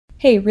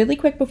Hey, really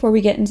quick before we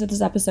get into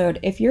this episode,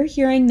 if you're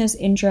hearing this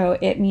intro,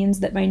 it means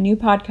that my new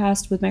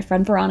podcast with my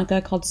friend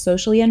Veronica called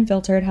Socially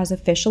Unfiltered has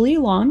officially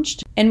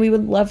launched, and we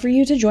would love for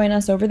you to join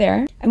us over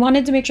there. I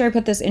wanted to make sure I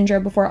put this intro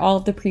before all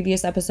of the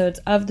previous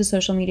episodes of the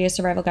Social Media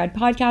Survival Guide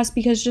podcast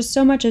because just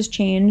so much has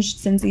changed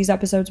since these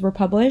episodes were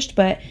published,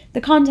 but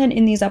the content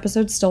in these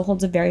episodes still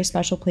holds a very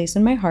special place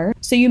in my heart.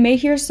 So you may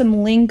hear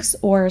some links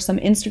or some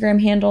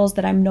Instagram handles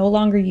that I'm no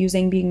longer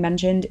using being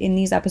mentioned in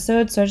these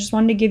episodes, so I just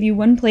wanted to give you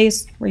one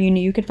place where you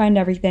knew you could find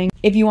everything.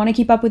 If you want to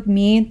keep up with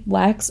me,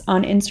 Lex,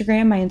 on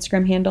Instagram, my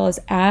Instagram handle is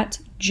at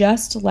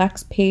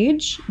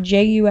justlexpaige,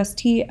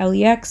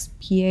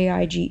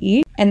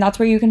 JUSTLEXPAIGE. And that's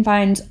where you can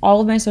find all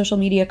of my social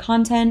media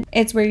content.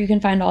 It's where you can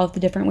find all of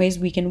the different ways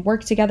we can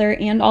work together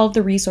and all of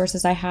the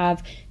resources I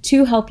have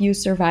to help you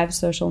survive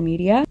social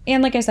media.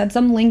 And like I said,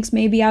 some links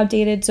may be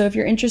outdated. So if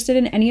you're interested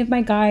in any of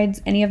my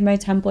guides, any of my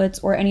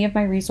templates, or any of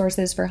my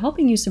resources for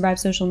helping you survive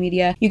social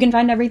media, you can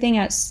find everything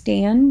at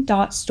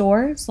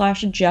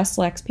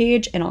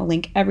stan.store/justlexpaige, and I'll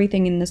link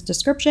everything in this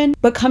description.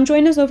 But come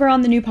join us over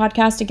on the new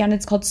podcast. Again,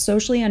 it's called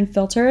Socially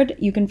Unfiltered.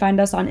 You can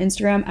find us on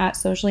Instagram at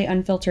Socially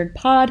Unfiltered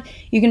Pod.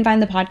 You can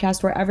find the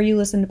podcast wherever you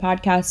listen to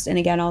podcasts. And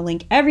again, I'll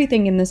link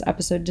everything in this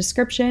episode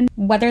description.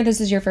 Whether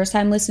this is your first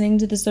time listening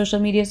to the Social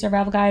Media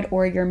Survival Guide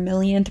or your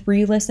millionth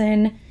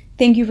re-listen,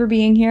 thank you for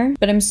being here.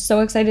 But I'm so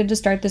excited to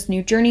start this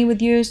new journey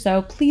with you.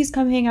 So please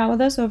come hang out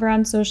with us over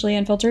on Socially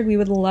Unfiltered. We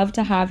would love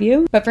to have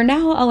you. But for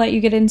now, I'll let you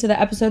get into the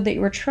episode that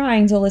you were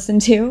trying to listen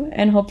to,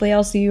 and hopefully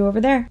I'll see you over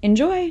there.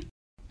 Enjoy!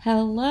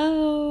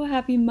 Hello,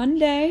 happy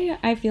Monday.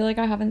 I feel like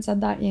I haven't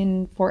said that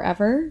in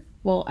forever.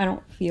 Well, I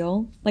don't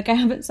feel like I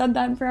haven't said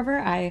that in forever.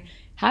 I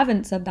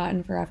haven't said that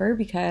in forever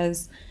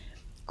because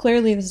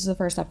clearly this is the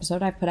first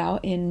episode I've put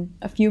out in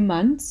a few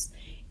months,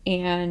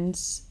 and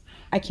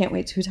I can't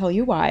wait to tell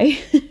you why.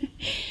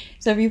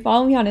 So if you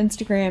follow me on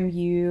Instagram,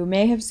 you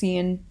may have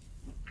seen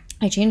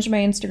I changed my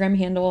Instagram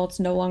handle.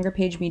 It's no longer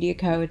Paige Media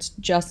Co. It's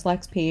just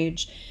Lex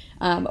Paige.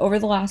 Over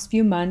the last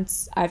few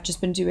months, I've just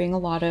been doing a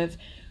lot of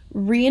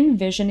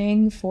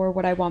re-envisioning for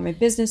what I want my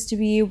business to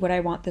be, what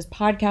I want this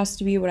podcast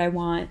to be, what I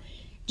want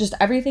just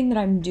everything that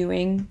I'm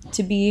doing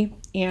to be.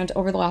 And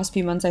over the last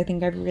few months, I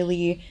think I've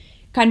really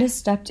kind of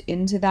stepped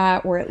into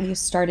that, or at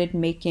least started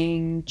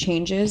making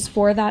changes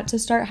for that to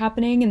start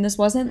happening. And this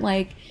wasn't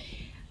like,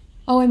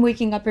 oh, I'm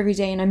waking up every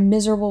day and I'm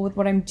miserable with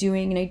what I'm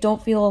doing and I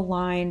don't feel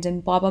aligned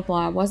and blah, blah,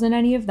 blah. It wasn't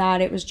any of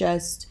that. It was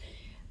just,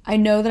 I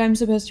know that I'm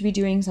supposed to be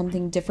doing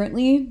something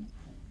differently.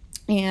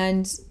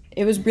 And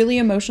it was really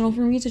emotional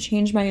for me to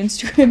change my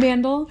Instagram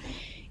handle.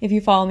 If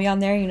you follow me on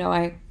there, you know,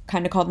 I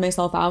kind of called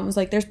myself out and was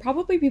like, there's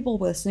probably people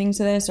listening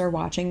to this or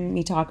watching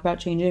me talk about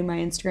changing my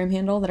Instagram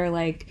handle that are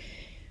like,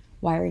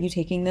 why are you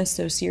taking this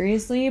so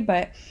seriously?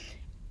 But,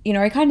 you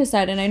know, I kind of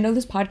said, and I know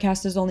this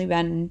podcast has only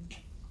been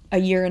a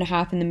year and a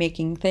half in the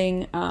making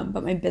thing,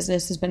 but my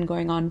business has been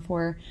going on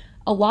for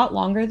a lot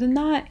longer than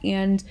that.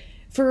 And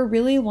for a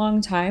really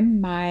long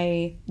time,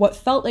 what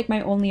felt like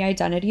my only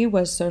identity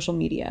was social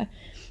media.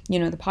 You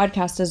know, the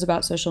podcast is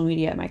about social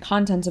media. My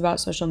content's about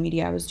social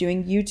media. I was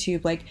doing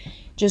YouTube, like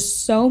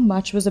just so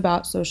much was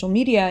about social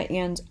media.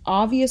 And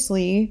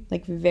obviously,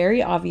 like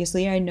very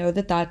obviously, I know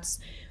that that's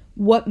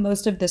what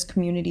most of this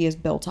community is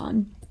built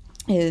on,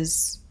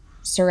 is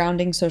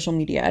surrounding social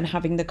media and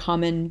having the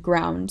common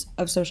ground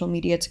of social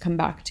media to come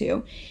back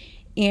to.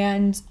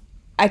 And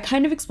I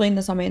kind of explained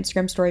this on my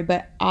Instagram story,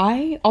 but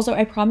I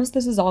promise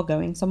this is all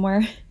going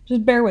somewhere.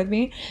 Just bear with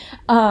me.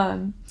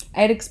 I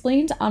had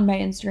explained on my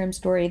Instagram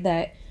story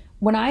that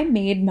when I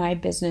made my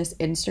business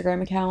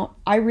Instagram account,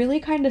 I really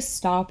kind of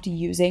stopped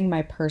using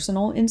my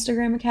personal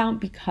Instagram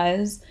account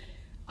because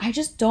I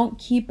just don't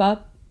keep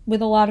up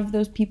with a lot of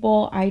those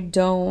people. I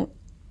don't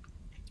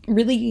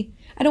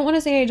want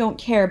to say I don't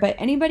care, but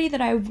anybody that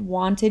I've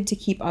wanted to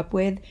keep up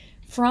with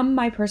from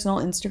my personal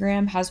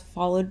Instagram has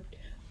followed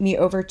me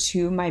over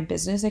to my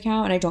business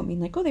account. And I don't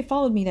mean like, oh, they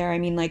followed me there. I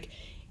mean like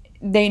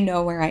they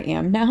know where I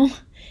am now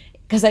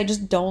because I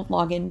just don't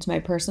log into my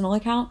personal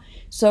account.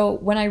 So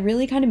when I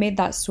really kind of made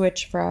that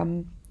switch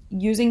from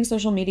using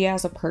social media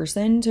as a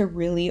person to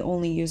really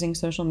only using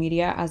social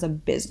media as a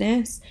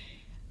business,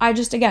 I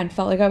just, again,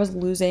 felt like I was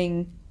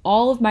losing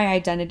all of my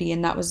identity,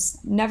 and that was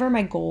never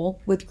my goal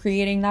with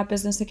creating that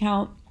business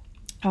account.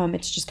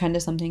 It's just kind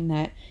of something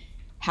that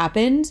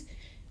happened.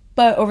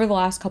 But over the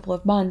last couple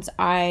of months,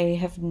 I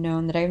have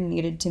known that I've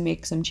needed to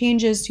make some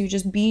changes to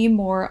just be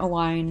more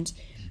aligned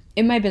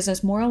in my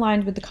business, more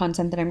aligned with the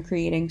content that I'm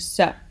creating.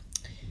 So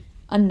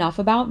enough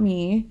about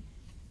me.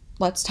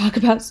 Let's talk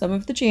about some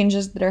of the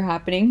changes that are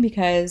happening,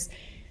 because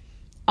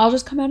I'll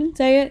just come out and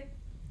say it.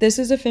 This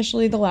is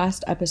officially the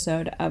last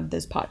episode of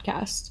this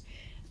podcast.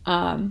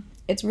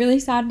 It's really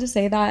sad to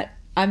say that.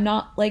 I'm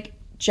not like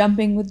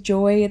jumping with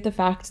joy at the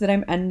fact that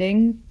I'm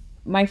ending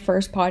my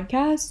first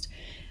podcast.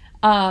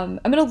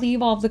 I'm going to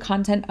leave all of the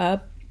content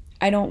up.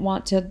 I don't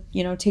want to,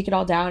 take it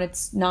all down.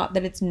 It's not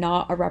that it's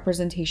not a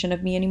representation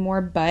of me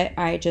anymore, but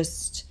I've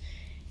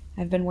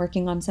been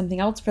working on something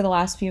else for the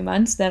last few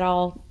months that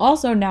I'll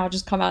also now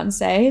just come out and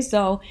say.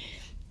 So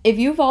if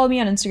you follow me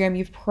on Instagram,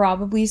 you've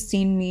probably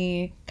seen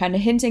me kind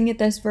of hinting at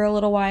this for a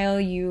little while.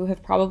 You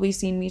have probably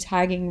seen me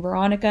tagging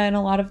Veronica in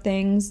a lot of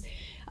things.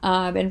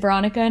 And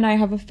Veronica and I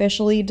have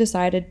officially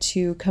decided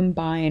to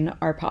combine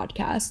our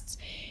podcasts.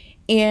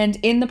 And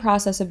in the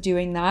process of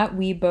doing that,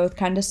 we both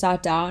kind of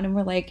sat down and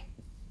were like,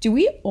 do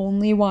we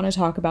only want to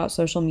talk about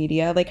social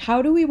media? Like,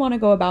 how do we want to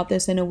go about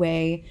this in a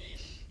way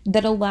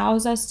that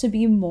allows us to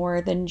be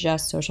more than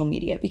just social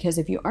media? Because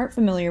if you aren't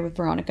familiar with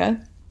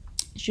Veronica,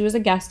 she was a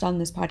guest on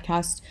this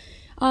podcast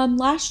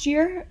last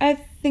year, I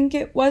think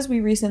it was.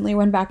 We recently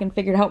went back and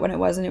figured out when it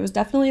was, and it was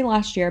definitely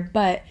last year.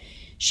 But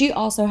she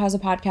also has a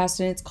podcast,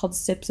 and it's called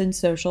Sips and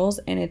Socials,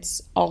 and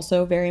it's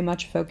also very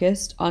much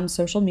focused on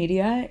social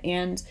media.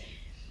 And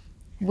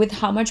with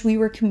how much we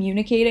were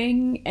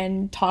communicating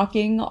and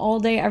talking all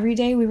day, every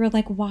day, we were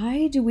like,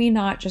 why do we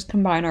not just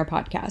combine our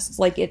podcasts?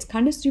 Like, it's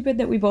kind of stupid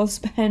that we both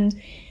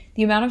spend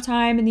the amount of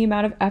time and the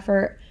amount of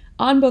effort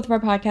on both of our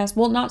podcasts.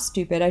 Well, not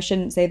stupid. I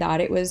shouldn't say that.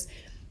 It was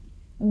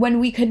when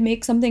we could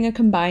make something a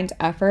combined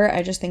effort,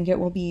 I just think it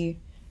will be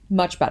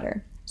much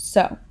better.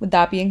 So with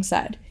that being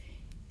said,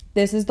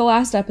 this is the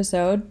last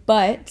episode,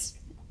 but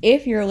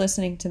if you're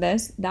listening to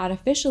this, that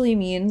officially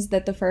means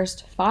that the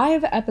first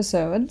 5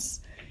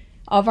 episodes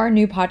of our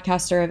new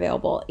podcast are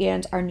available.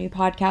 And our new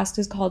podcast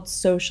is called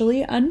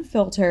Socially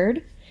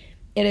Unfiltered.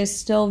 It is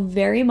still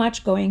very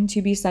much going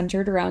to be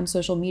centered around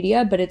social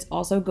media, but it's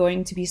also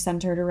going to be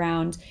centered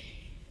around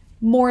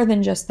more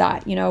than just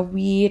that. You know,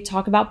 we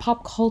talk about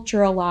pop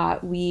culture a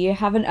lot. We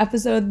have an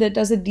episode that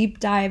does a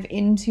deep dive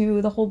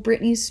into the whole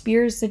Britney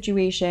Spears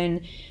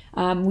situation.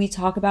 We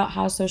talk about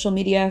how social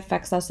media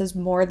affects us as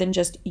more than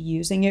just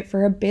using it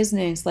for a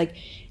business. Like,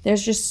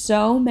 there's just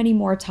so many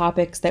more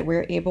topics that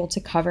we're able to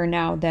cover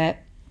now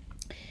that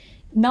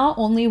not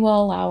only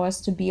will allow us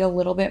to be a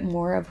little bit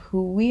more of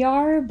who we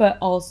are, but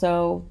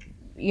also,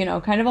 you know,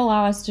 kind of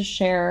allow us to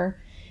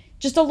share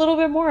just a little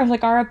bit more of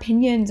like our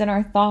opinions and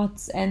our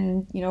thoughts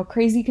and, you know,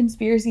 crazy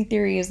conspiracy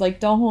theories. Like,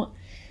 don't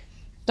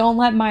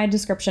let my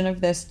description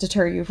of this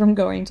deter you from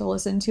going to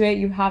listen to it.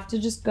 You have to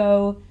just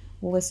go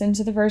listen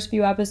to the first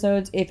few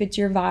episodes. If it's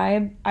your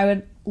vibe, I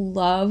would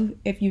love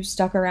if you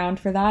stuck around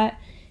for that.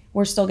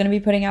 We're still going to be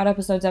putting out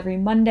episodes every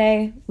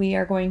Monday. We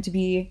are going to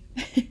be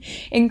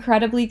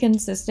incredibly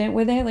consistent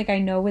with it. Like, I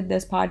know with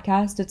this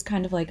podcast, it's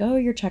kind of like, oh,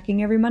 you're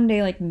checking every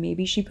Monday. Like,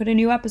 maybe she put a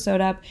new episode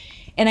up.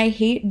 And I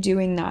hate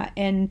doing that.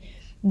 And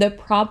the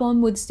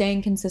problem with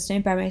staying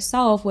consistent by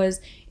myself was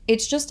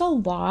it's just a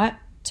lot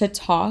to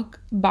talk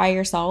by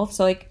yourself.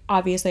 So, like,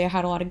 obviously I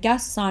had a lot of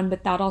guests on,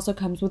 but that also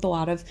comes with a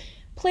lot of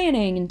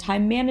planning and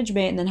time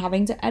management and then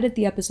having to edit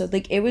the episode.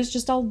 Like, it was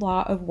just a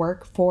lot of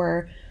work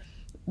for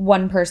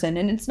one person,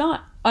 and it's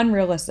not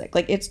unrealistic.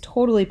 Like, it's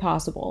totally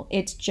possible.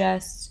 It's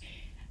just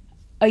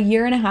a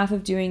year and a half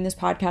of doing this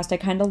podcast, I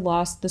kind of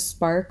lost the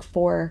spark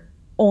for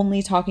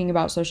only talking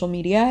about social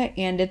media,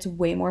 and it's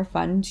way more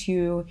fun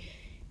to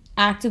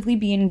actively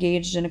be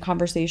engaged in a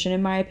conversation,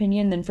 in my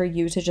opinion, than for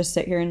you to just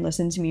sit here and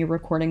listen to me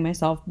recording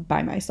myself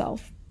by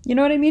myself. You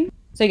know what I mean?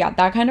 So yeah,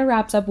 that kind of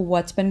wraps up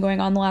what's been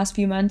going on the last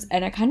few months,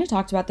 and I kind of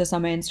talked about this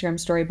on my Instagram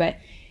story, but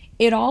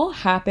it all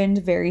happened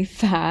very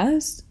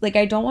fast. Like,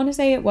 I don't want to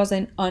say it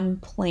wasn't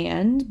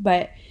unplanned,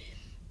 but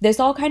this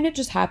all kind of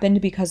just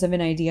happened because of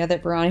an idea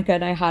that Veronica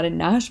and I had in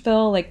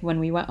Nashville, like when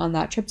we went on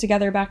that trip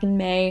together back in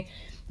May.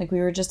 Like, we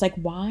were just like,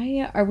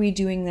 why are we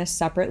doing this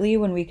separately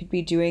when we could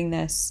be doing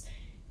this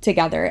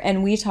together?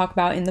 And we talk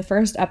about, in the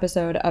first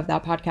episode of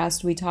that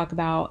podcast, we talk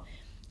about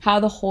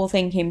how the whole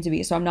thing came to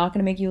be. So I'm not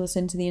going to make you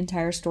listen to the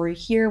entire story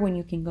here when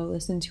you can go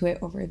listen to it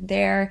over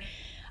there.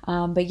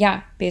 But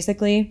yeah,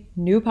 basically,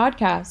 new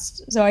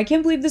podcast. So I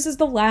can't believe this is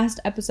the last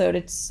episode.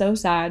 It's so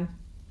sad.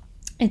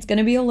 It's going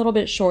to be a little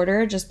bit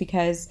shorter just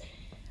because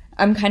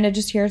I'm kind of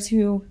just here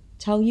to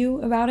tell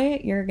you about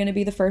it. You're going to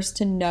be the first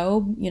to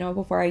know, you know,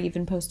 before I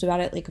even post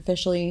about it, like,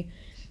 officially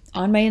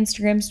on my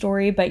Instagram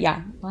story. But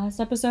yeah, last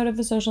episode of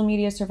the Social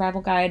Media Survival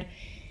Guide.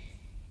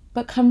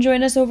 But come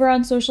join us over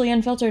on Socially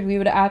Unfiltered. We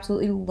would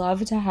absolutely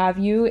love to have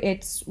you.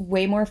 It's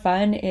way more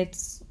fun.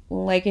 It's,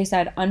 like I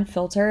said,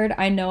 unfiltered.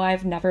 I know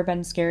I've never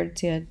been scared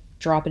to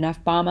drop an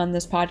F-bomb on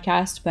this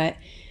podcast, but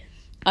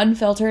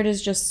unfiltered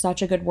is just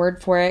such a good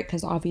word for it,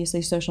 because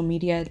obviously social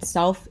media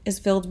itself is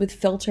filled with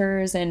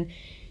filters and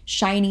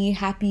shiny,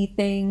 happy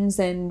things,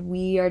 and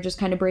we are just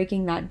kind of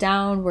breaking that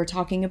down. We're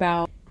talking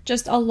about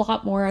just a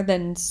lot more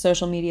than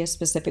social media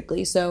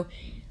specifically. So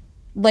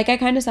like I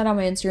kind of said on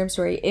my Instagram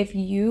story, if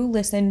you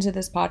listen to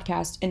this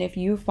podcast and if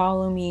you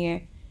follow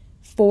me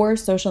for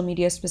social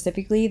media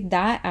specifically,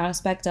 that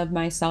aspect of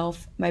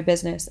myself, my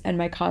business, and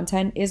my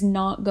content is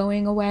not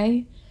going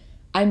away.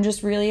 I'm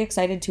just really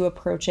excited to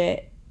approach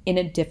it in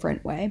a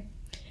different way.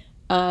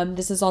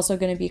 This is also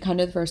going to be kind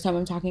of the first time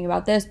I'm talking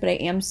about this, but I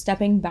am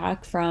stepping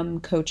back from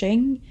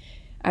coaching.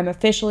 I'm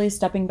officially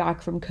stepping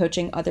back from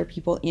coaching other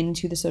people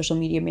into the social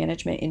media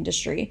management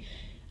industry.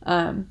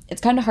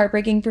 It's kind of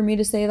heartbreaking for me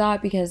to say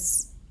that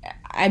because,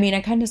 I mean,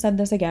 I kind of said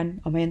this again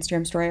on my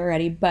Instagram story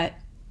already, but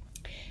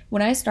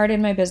when I started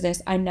my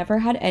business, I never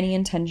had any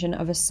intention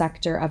of a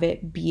sector of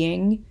it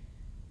being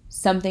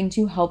something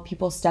to help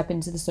people step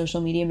into the social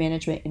media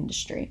management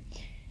industry.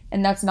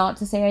 And that's not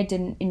to say I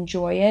didn't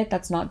enjoy it.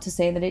 That's not to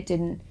say that it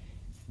didn't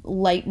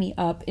light me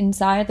up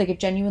inside. Like, it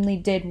genuinely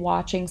did,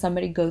 watching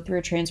somebody go through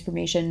a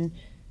transformation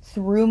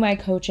through my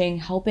coaching,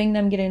 helping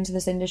them get into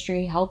this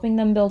industry, helping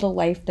them build a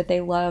life that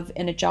they love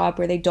and a job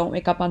where they don't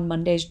wake up on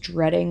Mondays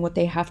dreading what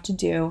they have to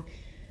do.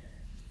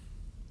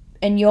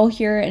 And you'll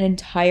hear an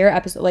entire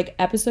episode, like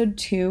episode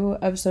 2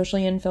 of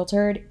Socially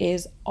Unfiltered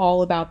is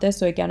all about this.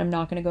 So again, I'm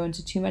not going to go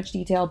into too much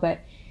detail,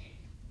 but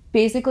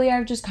basically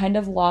I've just kind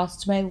of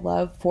lost my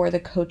love for the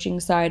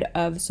coaching side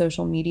of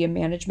social media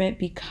management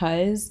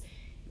because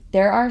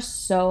there are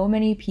so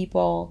many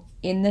people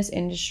in this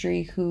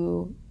industry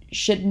who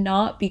should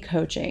not be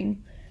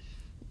coaching.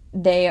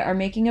 They are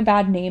making a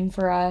bad name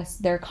for us.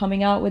 They're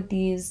coming out with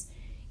these,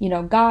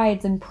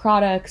 guides and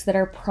products that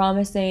are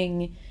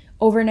promising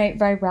overnight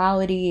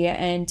virality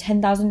and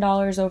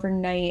 $10,000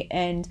 overnight.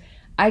 And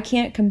I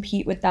can't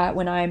compete with that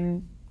when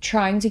I'm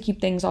trying to keep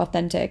things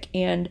authentic.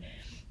 And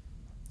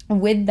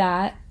with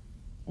that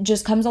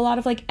just comes a lot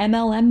of like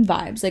MLM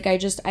vibes. Like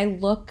I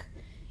look,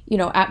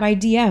 at my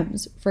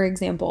DMs, for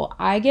example,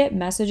 I get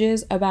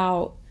messages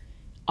about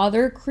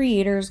other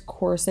creators'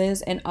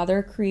 courses and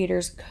other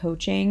creators'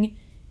 coaching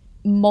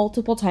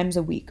multiple times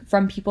a week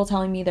from people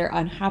telling me they're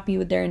unhappy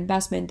with their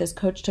investment. This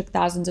coach took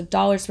thousands of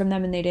dollars from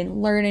them and they didn't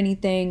learn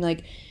anything.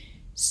 Like,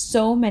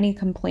 so many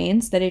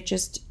complaints that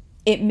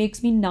it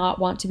makes me not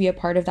want to be a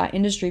part of that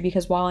industry,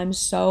 because while I'm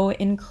so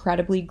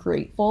incredibly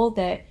grateful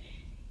that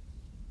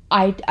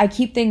I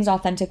keep things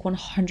authentic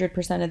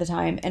 100% of the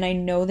time, and I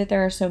know that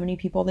there are so many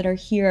people that are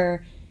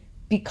here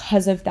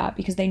because of that,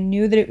 because they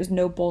knew that it was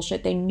no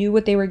bullshit. They knew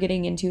what they were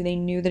getting into. They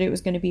knew that it was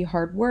going to be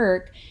hard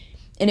work.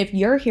 And if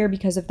you're here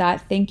because of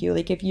that, thank you.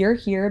 Like, if you're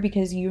here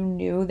because you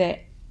knew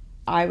that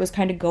I was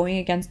kind of going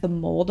against the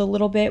mold a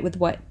little bit with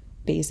what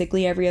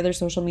basically every other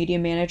social media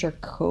manager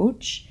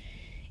coach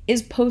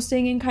is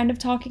posting and kind of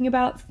talking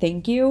about,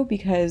 thank you,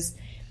 because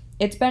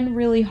it's been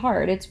really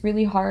hard. It's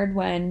really hard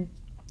when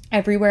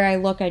everywhere I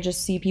look, I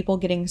just see people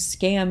getting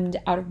scammed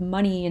out of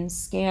money and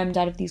scammed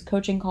out of these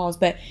coaching calls.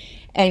 But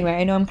anyway,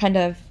 I know I'm kind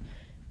of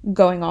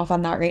going off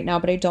on that right now,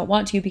 but I don't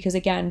want to, because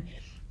again,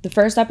 the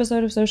first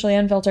episode of Socially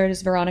Unfiltered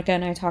is Veronica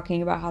and I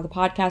talking about how the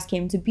podcast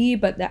came to be,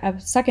 but the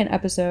second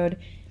episode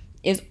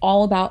is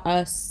all about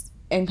us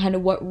and kind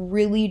of what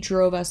really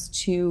drove us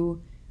to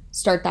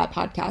start that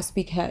podcast,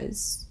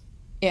 because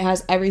it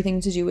has everything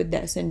to do with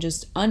this and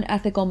just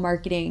unethical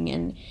marketing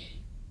and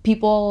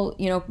people,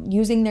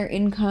 using their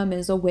income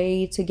as a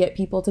way to get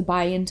people to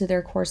buy into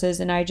their courses.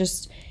 And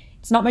it's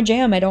not my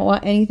jam. I don't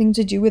want anything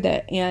to do with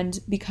it. And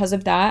because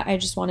of that, I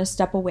just want to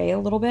step away a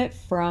little bit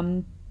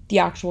from the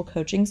actual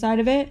coaching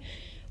side of it.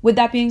 With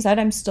that being said,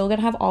 I'm still going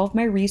to have all of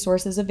my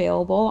resources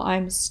available.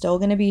 I'm still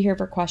going to be here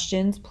for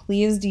questions.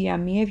 Please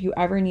DM me if you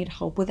ever need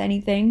help with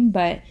anything.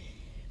 But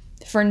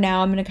for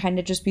now, I'm going to kind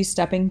of just be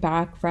stepping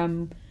back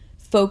from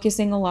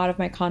focusing a lot of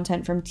my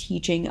content from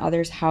teaching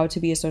others how to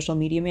be a social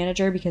media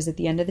manager, because at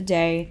the end of the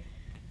day,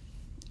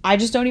 I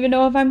just don't even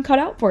know if I'm cut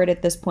out for it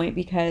at this point,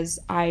 because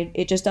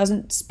it just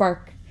doesn't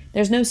spark.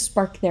 There's no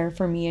spark there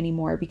for me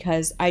anymore,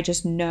 because I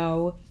just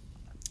know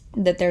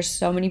that there's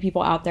so many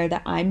people out there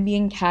that I'm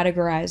being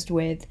categorized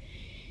with.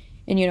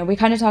 And, we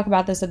kind of talk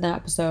about this in the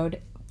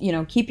episode,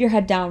 keep your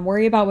head down,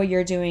 worry about what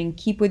you're doing,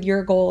 keep with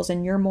your goals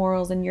and your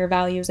morals and your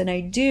values. And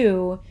I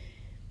do.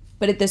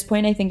 But at this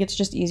point, I think it's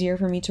just easier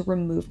for me to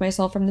remove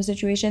myself from the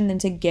situation than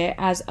to get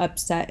as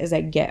upset as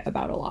I get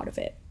about a lot of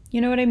it. You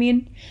know what I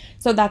mean?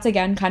 So that's,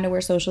 again, kind of where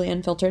Socially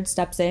Unfiltered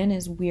steps in,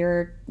 is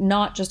we're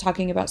not just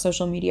talking about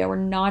social media. We're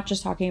not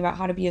just talking about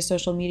how to be a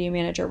social media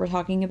manager. We're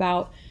talking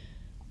about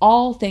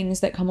all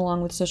things that come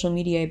along with social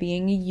media,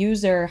 being a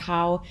user,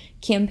 how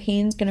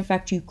campaigns can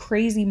affect you,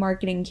 crazy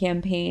marketing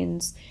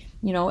campaigns,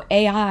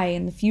 AI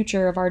and the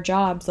future of our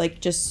jobs,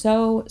 like just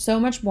so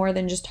much more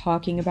than just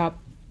talking about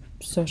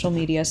social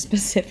media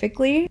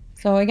specifically.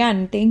 So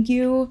again, thank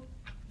you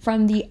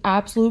from the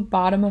absolute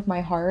bottom of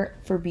my heart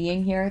for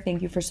being here.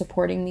 Thank you for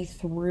supporting me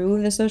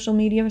through the social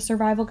media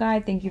survival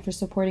guide. Thank you for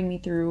supporting me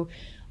through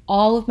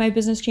all of my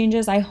business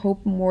changes. I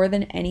hope more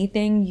than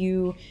anything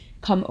you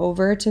come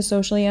over to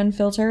Socially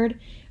Unfiltered.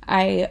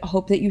 I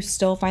hope that you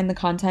still find the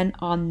content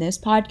on this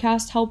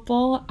podcast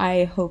helpful.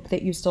 I hope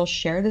that you still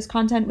share this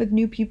content with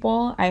new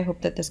people. I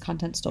hope that this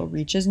content still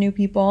reaches new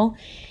people.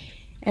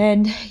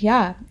 And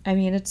yeah, I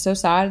mean, it's so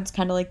sad. It's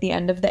kind of like the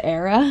end of the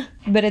era,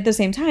 but at the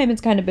same time,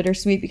 it's kind of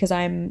bittersweet because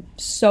I'm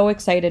so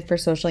excited for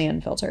Socially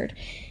Unfiltered.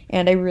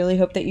 And I really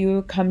hope that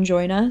you come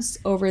join us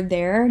over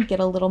there, get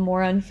a little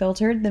more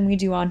unfiltered than we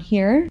do on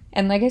here.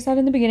 And like I said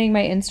in the beginning,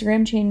 my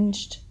Instagram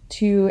changed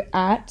to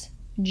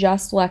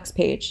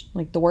 @JustLexPage,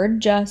 like the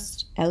word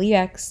just,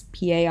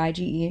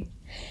 LEXPAIGE.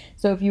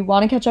 So if you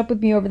want to catch up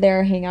with me over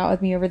there, hang out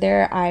with me over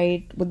there,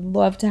 I would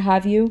love to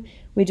have you.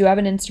 We do have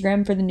an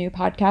Instagram for the new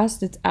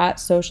podcast. It's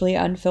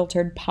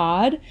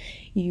 @SociallyUnfilteredPod.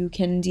 You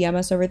can DM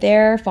us over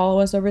there,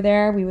 follow us over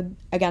there. We would,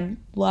 again,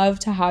 love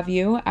to have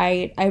you.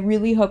 I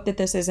really hope that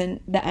this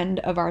isn't the end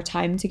of our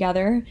time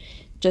together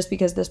just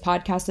because this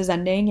podcast is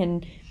ending.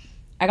 And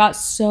I got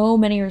so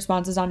many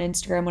responses on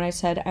Instagram when I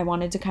said I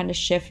wanted to kind of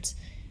shift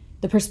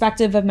the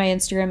perspective of my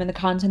Instagram and the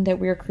content that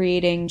we were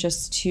creating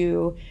just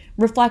to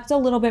reflect a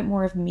little bit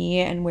more of me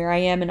and where I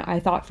am. And I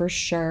thought for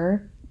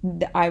sure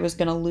that I was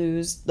going to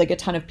lose like a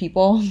ton of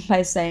people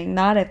by saying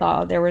that. I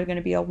thought there were going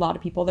to be a lot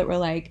of people that were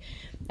like,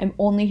 I'm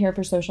only here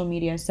for social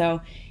media.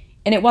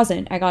 And it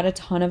wasn't. I got a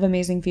ton of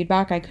amazing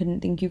feedback. I couldn't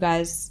thank you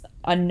guys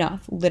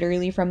enough,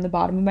 literally from the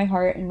bottom of my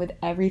heart and with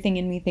everything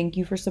in me. Thank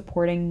you for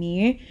supporting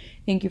me.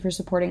 Thank you for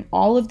supporting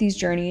all of these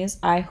journeys.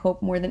 I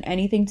hope more than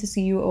anything to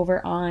see you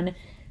over on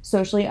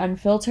Socially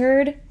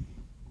Unfiltered,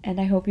 and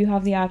I hope you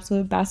have the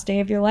absolute best day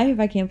of your life.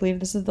 I can't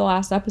believe this is the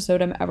last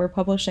episode I'm ever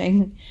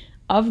publishing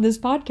of this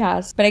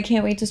podcast, but I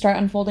can't wait to start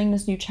unfolding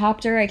this new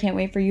chapter. I can't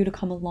wait for you to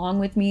come along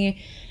with me.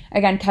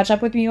 Again, catch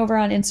up with me over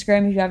on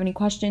Instagram if you have any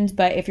questions,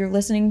 but if you're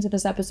listening to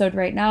this episode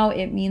right now,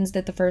 it means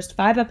that the first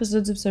 5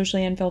 episodes of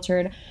Socially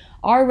Unfiltered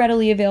are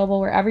readily available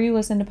wherever you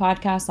listen to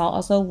podcasts. I'll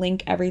also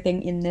link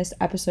everything in this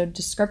episode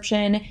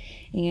description,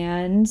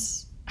 and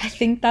I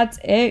think that's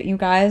it, you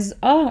guys.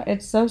 Oh,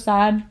 it's so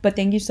sad, but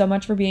thank you so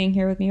much for being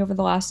here with me over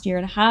the last year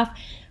and a half.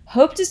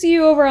 Hope to see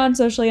you over on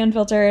Socially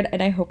Unfiltered,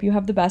 and I hope you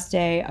have the best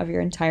day of your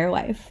entire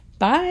life.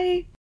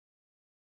 Bye!